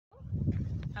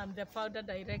I'm the founder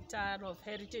director of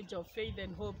Heritage of Faith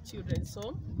and Hope Children's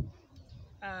Home.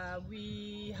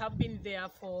 We have been there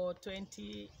for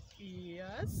 20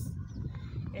 years.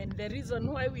 And the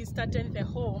reason why we started the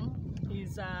home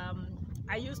is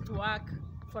I used to work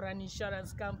for an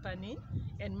insurance company,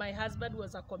 and my husband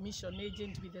was a commission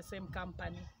agent with the same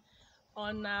company.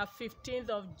 On 15th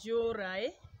of July,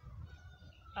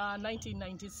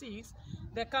 1996,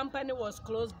 the company was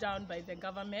closed down by the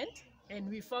government, and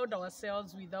we found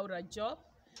ourselves without a job.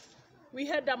 We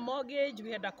had a mortgage,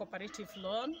 we had a cooperative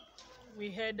loan, we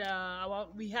had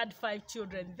 5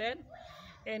 children then,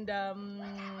 and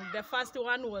the first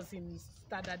one was in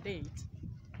standard 8.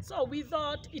 So we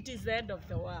thought it is the end of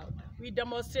the world. We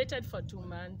demonstrated for 2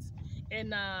 months,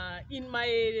 and in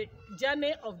my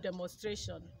journey of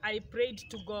demonstration, I prayed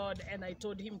to God and I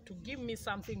told him to give me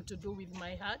something to do with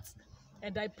my heart.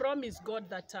 And I promised God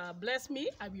that bless me,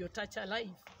 I will touch a life.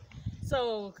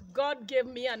 So God gave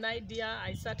me an idea.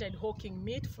 I started hawking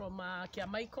meat from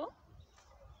Kiamaiko,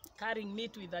 carrying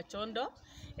meat with a chondo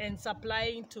and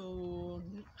supplying to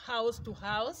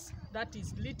house. That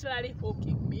is literally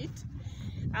hawking meat.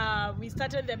 We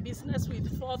started the business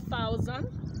with 4,000,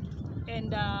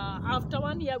 and after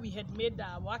 1 year we had made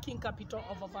a working capital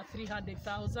of over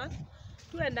 300,000.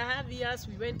 2.5 years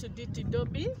we went to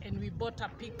DTW and we bought a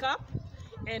pickup,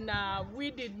 and we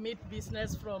did meat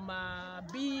business from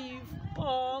beef,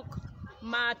 pork,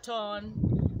 mutton,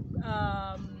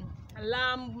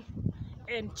 lamb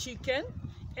and chicken,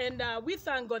 and we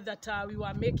thank God that we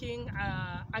were making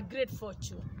a great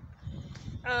fortune.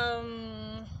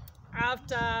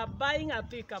 After buying a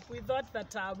pickup, we thought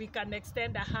that we can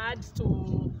extend a hand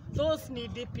to those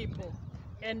needy people,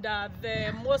 and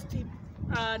the most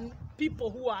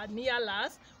people who are near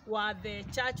us were the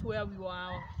church where we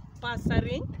were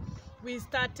pastoring. We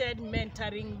started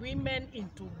mentoring women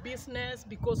into business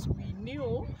because we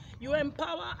knew you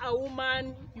empower a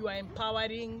woman, you are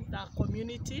empowering the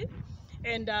community.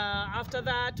 And after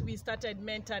that, we started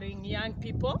mentoring young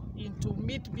people into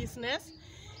meat business,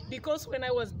 because when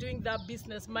I was doing that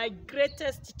business, my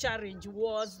greatest challenge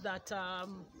was that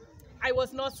I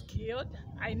was not skilled.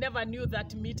 I never knew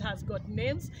that meat has got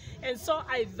names. And so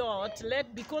I thought,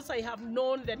 because I have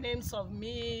known the names of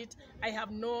meat, I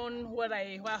have known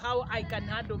how I can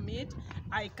handle meat,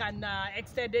 I can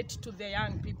extend it to the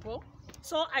young people.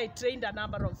 So I trained a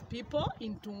number of people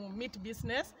into meat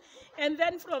business. And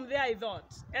then from there I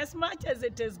thought, as much as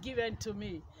it is given to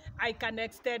me, I can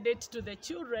extend it to the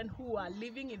children who are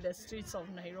living in the streets of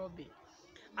Nairobi.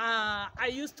 I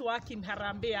used to work in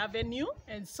Harambee Avenue,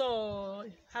 and so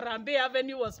Harambee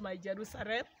Avenue was my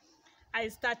Jerusalem. I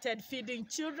started feeding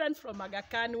children from Aga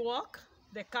Khan Walk,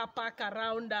 the car park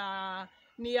around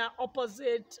near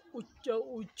opposite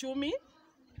Uchumi.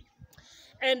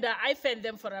 And I fed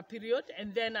them for a period,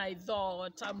 and then I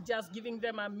thought, I'm just giving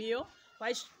them a meal.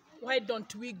 Why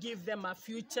don't we give them a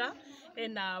future?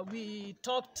 And we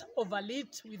talked over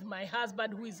it with my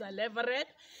husband, who is a Leverett,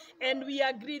 and we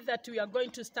agreed that we are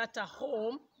going to start a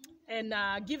home and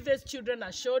give these children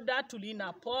a shoulder to lean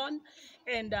upon,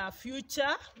 and a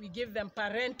future. We give them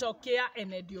parental care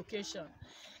and education.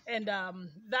 And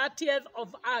 30th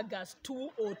of August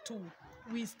 2002,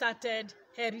 we started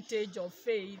Heritage of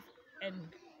Faith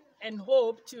and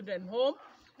Hope Children Home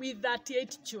with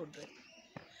 38 children.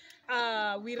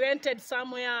 We rented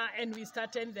somewhere and we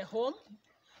started the home.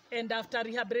 And after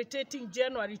rehabilitating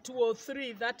January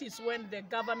 2003, that is when the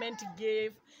government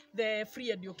gave the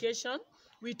free education.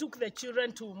 We took the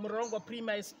children to Morongo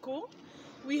Primary School.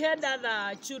 We had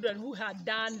other children who had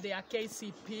done their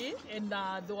KCP and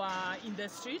they were in the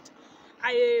street.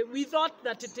 We thought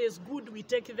that it is good we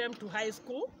take them to high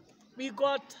school. We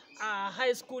got a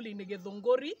high school in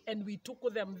Githunguri and we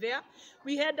took them there.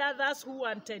 We had others who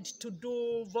wanted to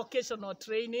do vocational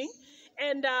training,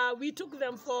 and we took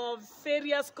them for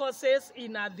various courses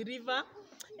in the river.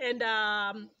 And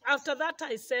after that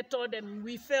I settled, and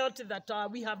we felt that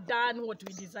we have done what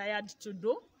we desired to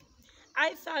do.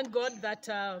 I thank God that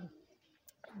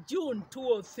June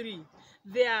 2003,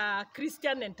 their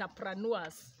Christian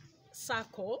Entrepreneurs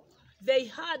Circle, they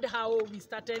heard how we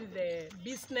started the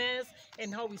business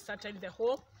and how we started the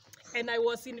home. And I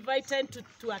was invited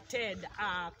to attend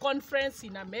a conference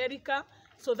in America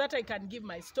so that I can give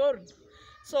my story.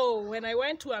 So when I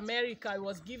went to America, I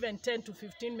was given 10 to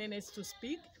 15 minutes to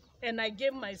speak. And I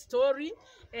gave my story.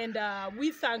 And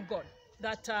we thank God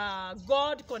that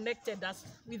God connected us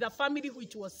with a family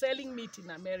which was selling meat in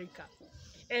America.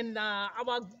 And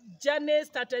our journey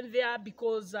started there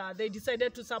because they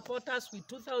decided to support us with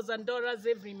 $2,000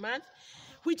 every month,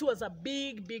 which was a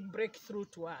big, big breakthrough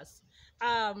to us.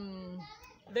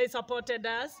 They supported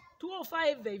us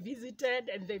 205, they visited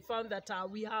and they found that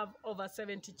we have over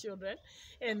 70 children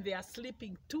and they are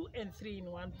sleeping 2 and 3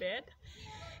 in one bed.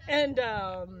 And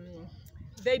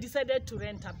they decided to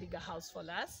rent a bigger house for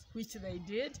us, which they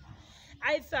did.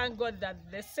 I thank God that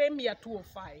the same year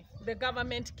 205, the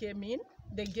government came in.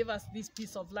 They gave us this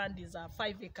piece of land, is a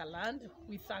 5-acre land.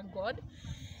 We thank God.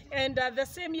 And the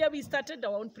same year we started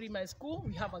our own primary school.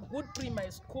 We have a good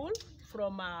primary school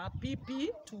from PP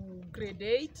to grade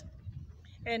 8.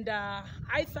 And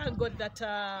I thank God that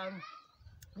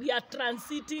we are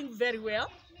transiting very well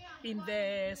in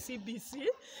the CBC,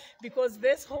 because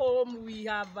this home we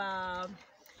have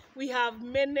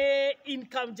many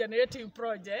income generating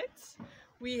projects.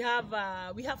 We have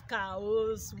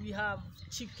cows, we have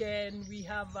chicken, we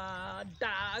have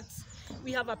ducks,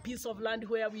 we have a piece of land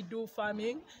where we do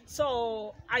farming.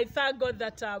 So I thank God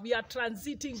that we are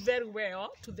transiting very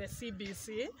well to the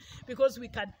CBC, because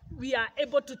we are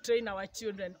able to train our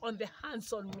children on the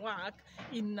hands-on work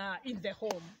in the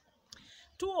home.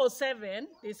 207,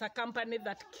 there's a company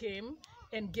that came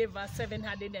and gave us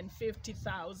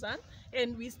 750,000,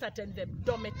 and we started the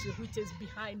dormitory, which is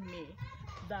behind me,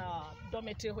 the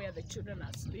dormitory where the children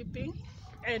are sleeping.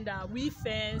 And we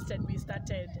fenced, and we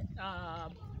started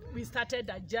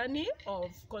a journey of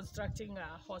constructing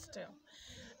a hostel.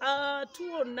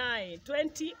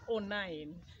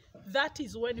 2009, that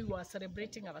is when we were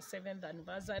celebrating our 7th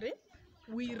anniversary.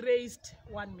 We raised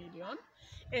 1 million,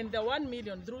 and the 1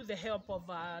 million, through the help of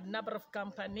a number of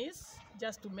companies,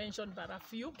 just to mention but a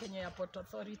few, Kenya Airport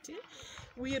Authority,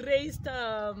 we raised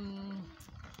the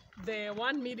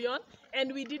 1 million,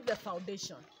 and we did the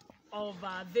foundation of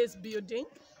this building,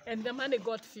 and the money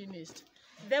got finished.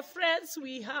 The friends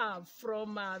we have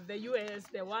from the US,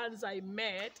 the ones I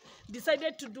met,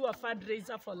 decided to do a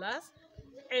fundraiser for us,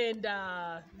 and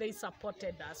they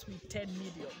supported us with 10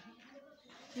 million.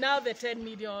 Now the 10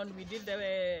 million, we did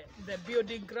the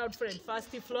building, ground floor and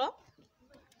first floor,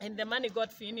 and the money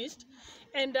got finished.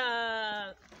 And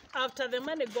after the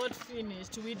money got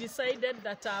finished, we decided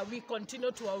that we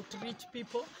continue to outreach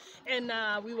people, and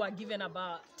we were given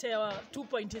about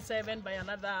 2.7 by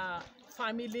another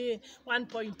family,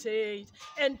 1.8,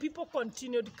 and people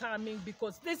continued coming,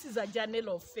 because this is a journey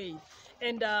of faith.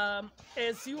 And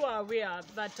as you are aware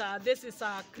that this is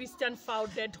a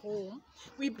Christian-founded home,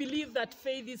 we believe that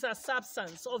faith is a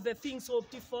substance of the things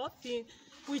hoped for,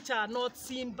 which are not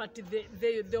seen, but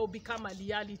they'll become a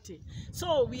reality.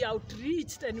 So we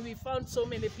outreached, and we found so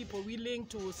many people willing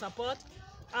to support.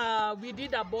 We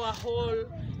did a borehole,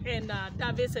 and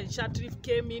Davis and Shatrif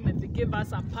came in and they gave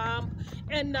us a pump,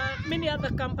 and many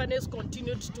other companies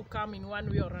continued to come in one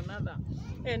way or another.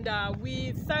 And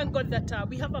we thank God that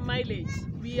we have a mileage.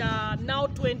 We are now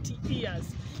 20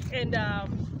 years, and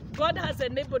God has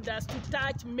enabled us to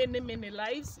touch many, many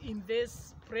lives in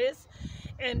this place.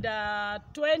 And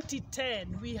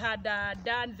 2010, we had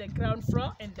done the ground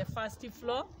floor and the first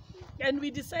floor, and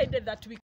we decided that we